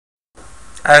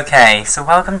Okay, so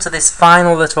welcome to this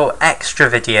final little extra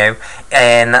video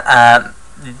in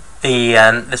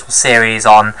the little series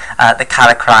on the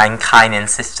Kallikrein-Kinin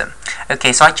system.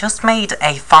 Okay, so I just made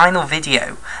a final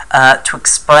video to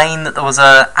explain that there was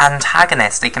a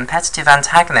competitive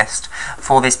antagonist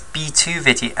for this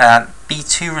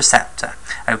B2 receptor.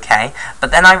 Okay, but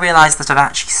then I realised that I've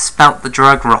actually spelt the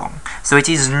drug wrong. So it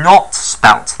is not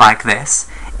spelt like this.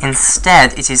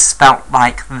 Instead, it is spelt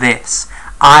like this.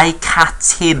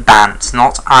 Icatibant,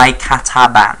 not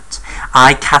icatabant.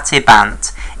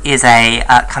 Icatibant is a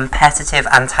competitive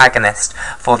antagonist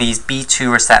for these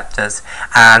B2 receptors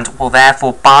and will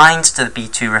therefore bind to the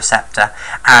B2 receptor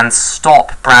and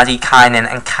stop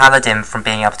bradykinin and calladin from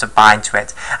being able to bind to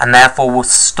it, and therefore will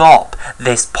stop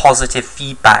this positive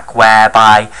feedback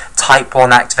whereby type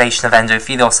 1 activation of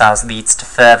endothelial cells leads to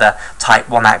further type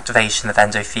 1 activation of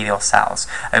endothelial cells.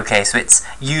 Okay, so it's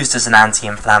used as an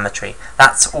anti-inflammatory.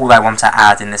 That's all I want to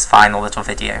add in this final little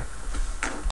video.